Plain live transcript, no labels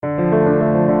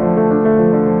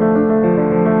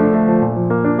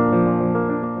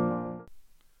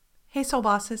Hey Soul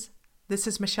Bosses, this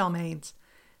is Michelle Maines.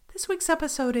 This week's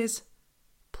episode is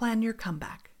Plan Your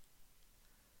Comeback.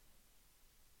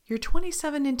 Your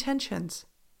 27 intentions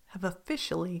have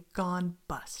officially gone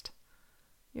bust.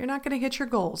 You're not going to hit your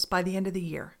goals by the end of the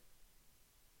year.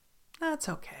 That's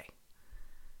okay.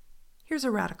 Here's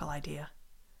a radical idea.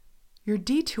 Your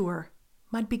detour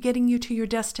might be getting you to your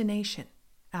destination,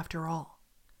 after all.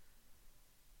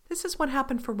 This is what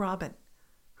happened for Robin,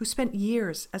 who spent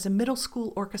years as a middle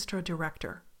school orchestra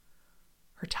director.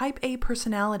 Her type A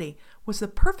personality was the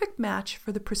perfect match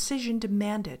for the precision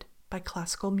demanded by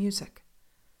classical music.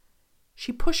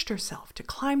 She pushed herself to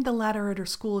climb the ladder at her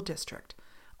school district,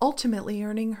 ultimately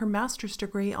earning her master's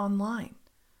degree online.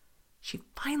 She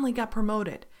finally got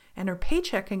promoted, and her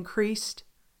paycheck increased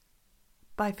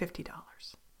by $50.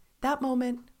 That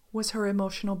moment was her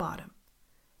emotional bottom.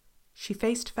 She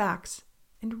faced facts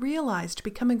and realized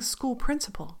becoming school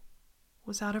principal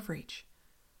was out of reach.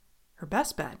 Her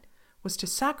best bet was to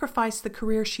sacrifice the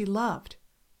career she loved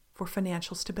for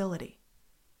financial stability.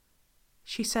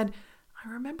 She said, "I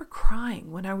remember crying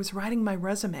when I was writing my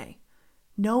resume,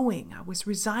 knowing I was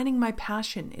resigning my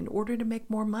passion in order to make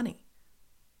more money,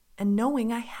 and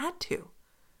knowing I had to.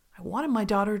 I wanted my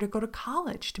daughter to go to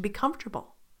college to be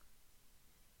comfortable."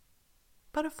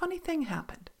 But a funny thing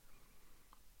happened.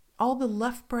 All the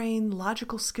left brain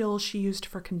logical skills she used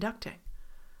for conducting,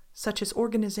 such as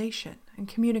organization and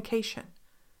communication,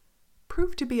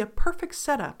 proved to be a perfect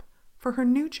setup for her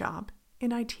new job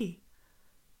in IT.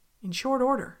 In short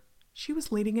order, she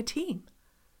was leading a team.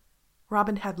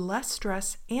 Robin had less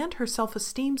stress and her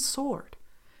self-esteem soared,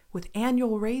 with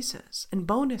annual raises and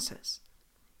bonuses.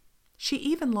 She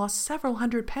even lost several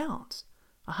hundred pounds,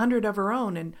 100 of her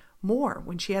own and more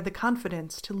when she had the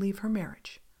confidence to leave her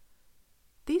marriage.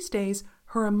 These days,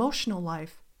 her emotional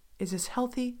life is as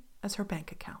healthy as her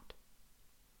bank account.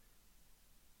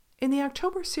 In the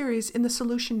October series, In the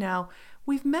Solution Now,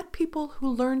 we've met people who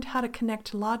learned how to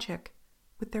connect logic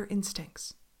with their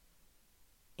instincts.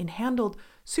 In Handled,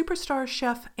 superstar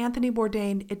chef Anthony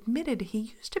Bourdain admitted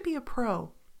he used to be a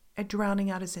pro at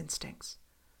drowning out his instincts.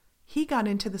 He got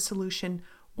into the solution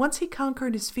once he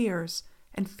conquered his fears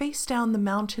and faced down the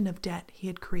mountain of debt he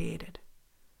had created.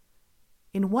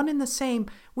 In One and the Same,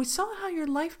 we saw how your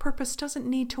life purpose doesn't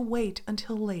need to wait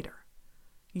until later.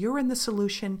 You're in the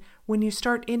solution when you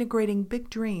start integrating big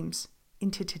dreams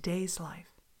into today's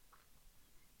life.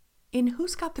 In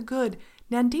Who's Got the Good,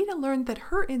 Nandita learned that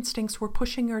her instincts were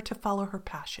pushing her to follow her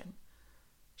passion.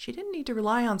 She didn't need to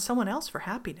rely on someone else for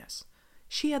happiness.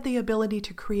 She had the ability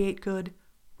to create good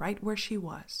right where she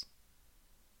was.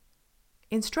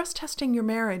 In Stress Testing Your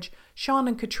Marriage, Sean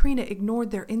and Katrina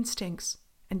ignored their instincts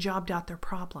and jobbed out their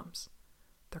problems.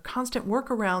 Their constant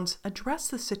workarounds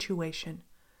addressed the situation,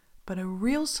 but a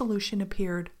real solution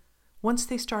appeared once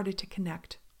they started to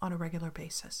connect on a regular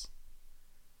basis.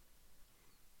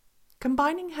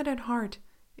 Combining head and heart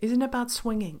isn't about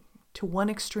swinging to one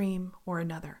extreme or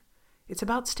another. It's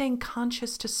about staying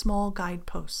conscious to small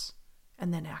guideposts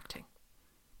and then acting.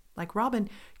 Like Robin,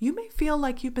 you may feel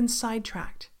like you've been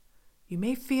sidetracked. You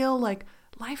may feel like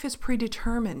life is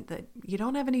predetermined, that you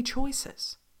don't have any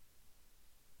choices.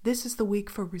 This is the week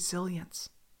for resilience.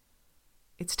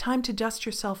 It's time to dust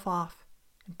yourself off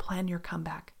and plan your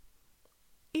comeback,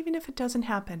 even if it doesn't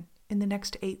happen in the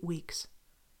next 8 weeks.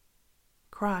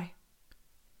 Cry,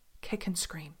 kick and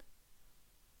scream,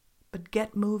 but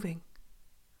get moving.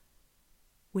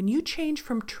 When you change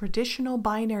from traditional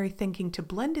binary thinking to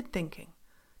blended thinking,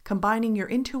 combining your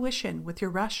intuition with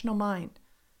your rational mind,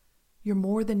 you're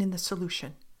more than in the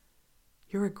solution.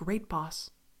 You're a great boss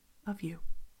of you.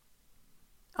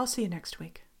 I'll see you next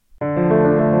week.